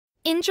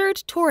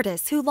Injured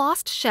tortoise who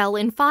lost shell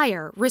in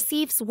fire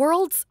receives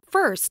world's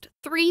first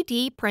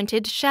 3D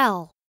printed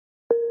shell.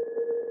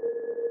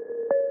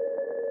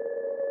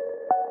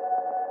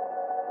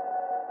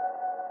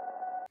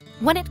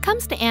 When it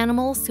comes to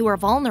animals who are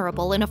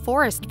vulnerable in a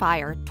forest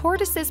fire,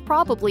 tortoises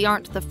probably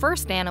aren't the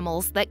first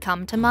animals that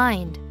come to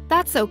mind.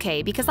 That's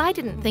okay because I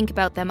didn't think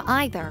about them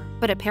either,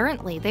 but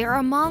apparently they are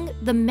among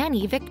the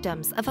many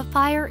victims of a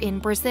fire in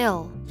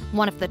Brazil.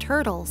 One of the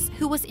turtles,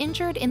 who was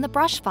injured in the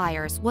brush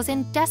fires, was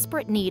in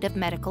desperate need of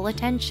medical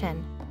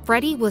attention.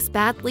 Freddy was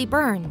badly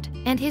burned,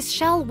 and his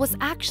shell was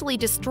actually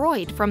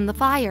destroyed from the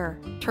fire.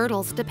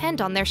 Turtles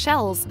depend on their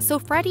shells, so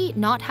Freddy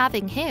not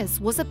having his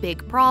was a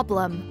big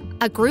problem.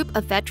 A group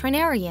of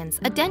veterinarians,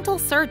 a dental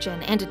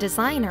surgeon, and a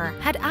designer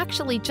had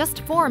actually just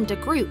formed a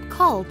group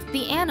called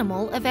the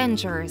Animal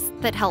Avengers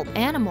that help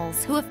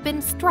animals who have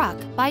been struck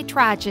by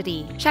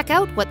tragedy. Check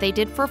out what they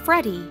did for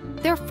Freddy,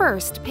 their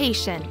first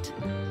patient.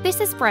 This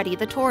is Freddy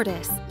the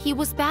tortoise. He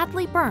was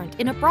badly burnt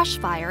in a brush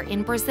fire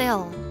in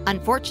Brazil.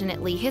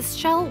 Unfortunately, his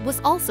shell was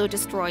also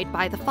destroyed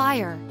by the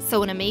fire,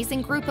 so an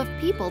amazing group of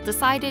people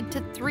decided to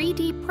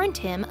 3D print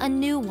him a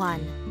new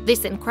one.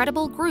 This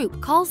incredible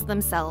group calls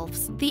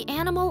themselves the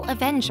Animal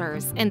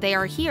Avengers, and they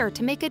are here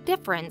to make a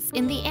difference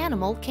in the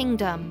animal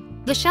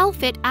kingdom. The shell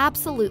fit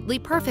absolutely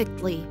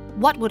perfectly.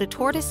 What would a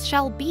tortoise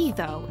shell be,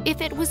 though, if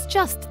it was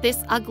just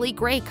this ugly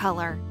gray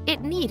color?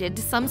 It needed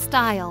some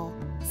style.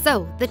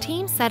 So, the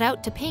team set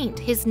out to paint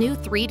his new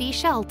 3D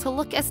shell to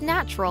look as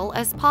natural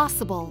as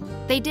possible.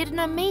 They did an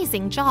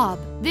amazing job.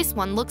 This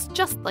one looks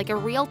just like a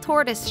real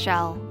tortoise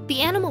shell. The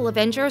Animal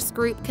Avengers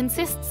group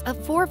consists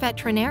of 4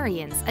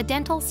 veterinarians, a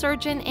dental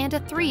surgeon, and a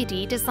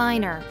 3D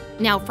designer.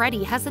 Now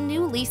Freddy has a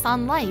new lease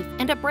on life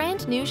and a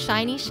brand new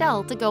shiny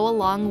shell to go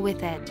along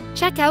with it.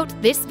 Check out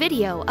this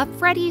video of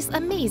Freddy's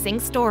amazing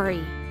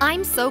story.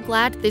 I'm so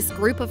glad this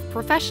group of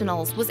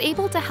professionals was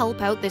able to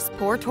help out this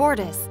poor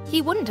tortoise.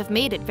 He wouldn't have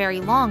made it very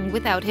long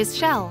without his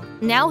shell.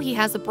 Now he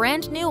has a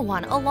brand new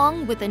one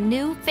along with a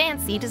new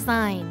fancy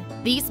design.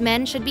 These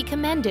men should be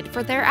commended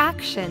for their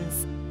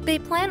actions. They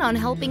plan on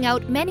helping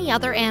out many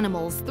other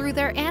animals through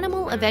their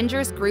Animal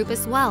Avengers group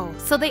as well,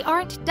 so they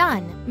aren't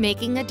done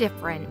making a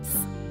difference.